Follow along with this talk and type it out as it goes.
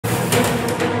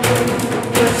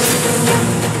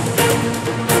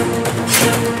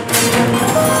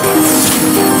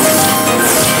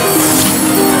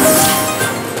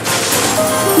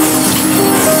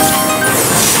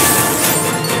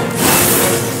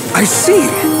I see.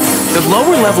 The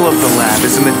lower level of the lab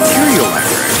is a material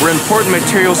library where important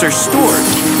materials are stored.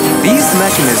 These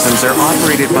mechanisms are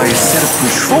operated by a set of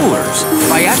controllers.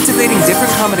 By activating different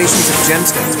combinations of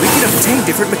gemstones, we can obtain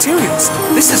different materials.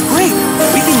 This is great.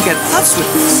 We can get puffs with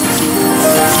this.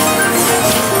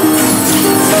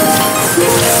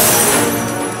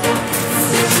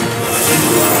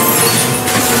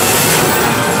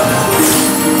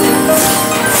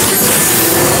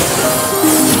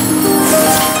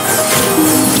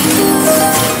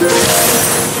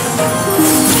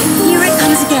 Here it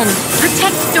comes again.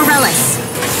 Protect Dorellis.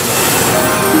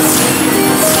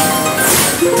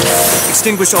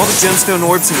 Extinguish all the gemstone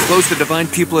orbs and close the divine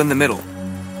pupil in the middle.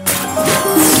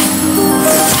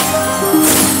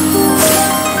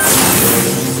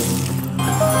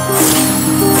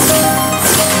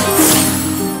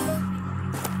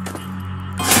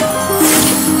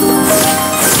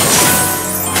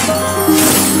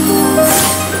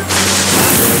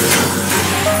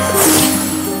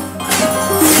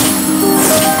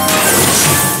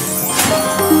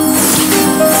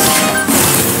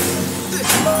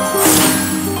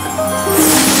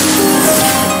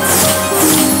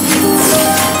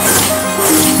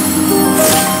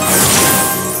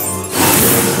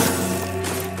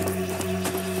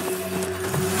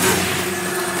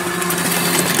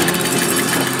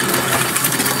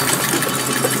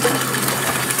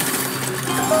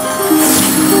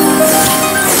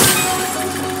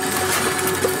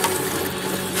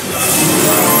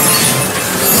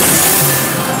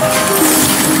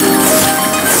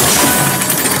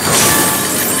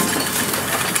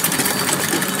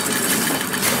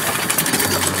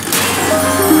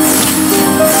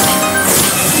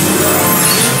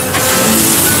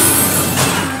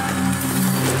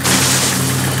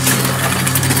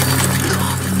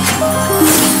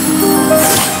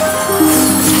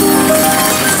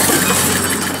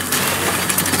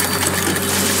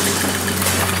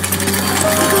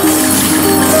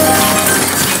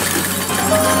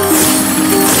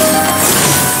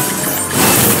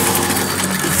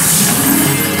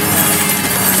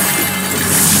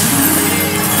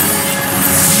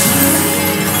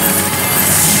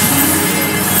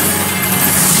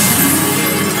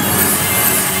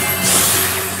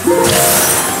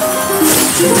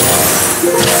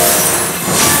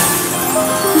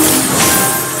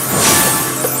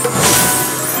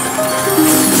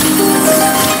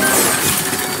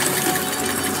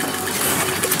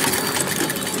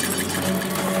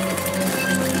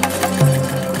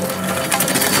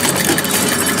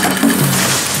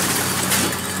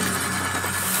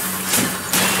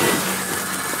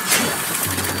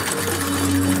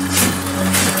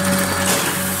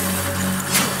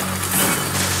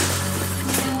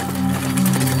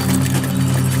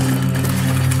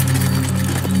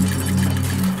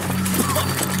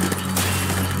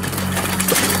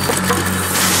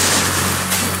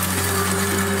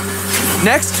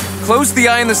 Next, close the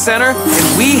eye in the center,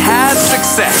 and we have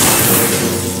success.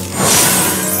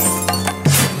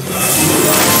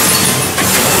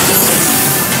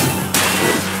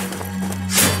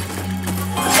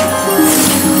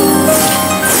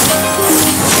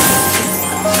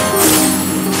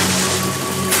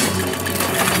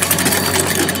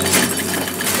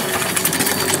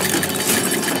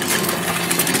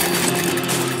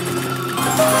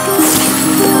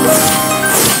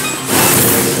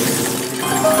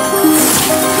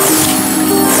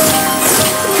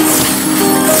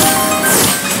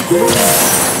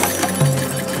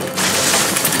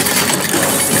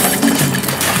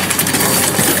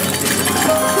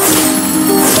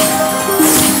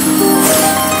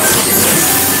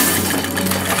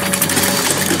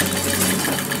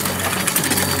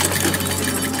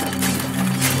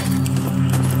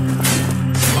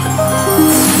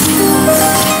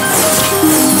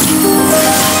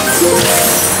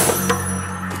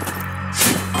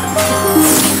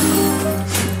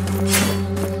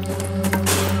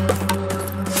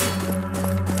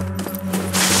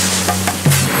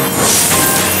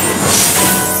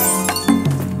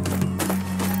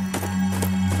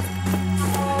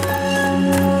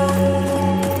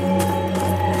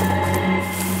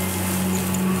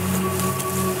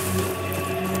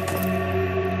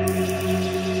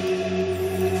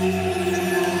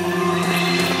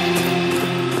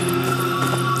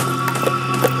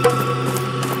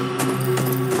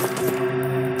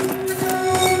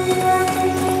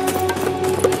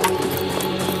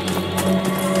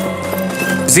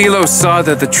 Zelo saw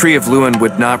that the Tree of Luin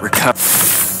would not recover.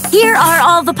 Here are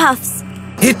all the puffs.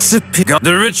 It's a pig.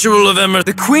 The ritual of Emmer.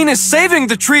 The Queen is saving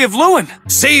the Tree of Luin!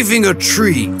 Saving a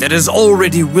tree that is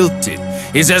already wilted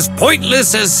is as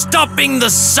pointless as stopping the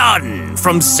sun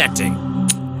from setting.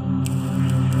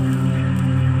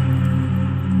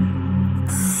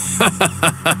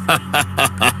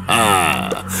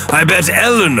 I bet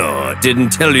Eleanor didn't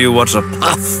tell you what a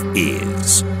puff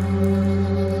is.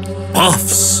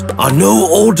 Puffs are no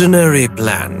ordinary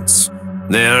plants.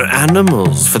 They're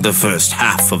animals for the first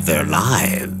half of their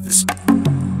lives.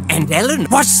 And Eleanor,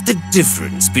 what's the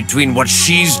difference between what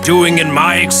she's doing in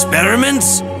my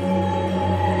experiments?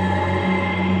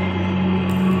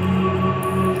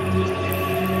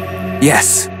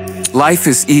 Yes, life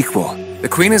is equal. The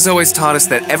Queen has always taught us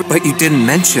that but you didn't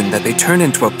mention that they turn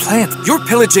into a plant. Your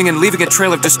pillaging and leaving a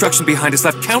trail of destruction behind has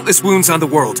left countless wounds on the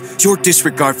world. Your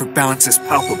disregard for balance is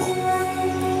palpable.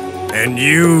 And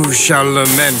you shall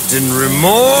lament in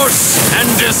remorse and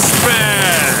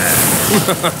despair!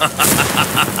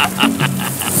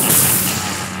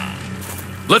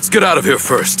 Let's get out of here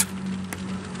first.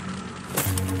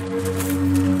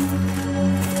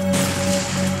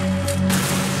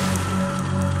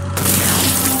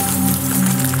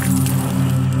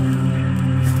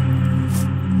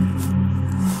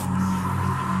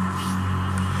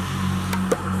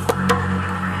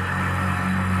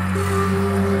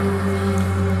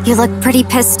 You look pretty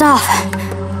pissed off.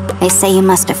 They say you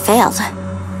must have failed.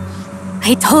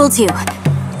 I told you.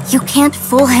 You can't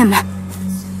fool him.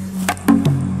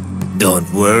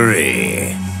 Don't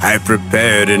worry. I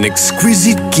prepared an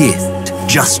exquisite gift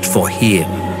just for him.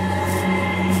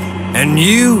 And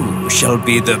you shall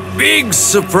be the big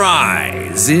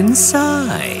surprise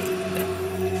inside.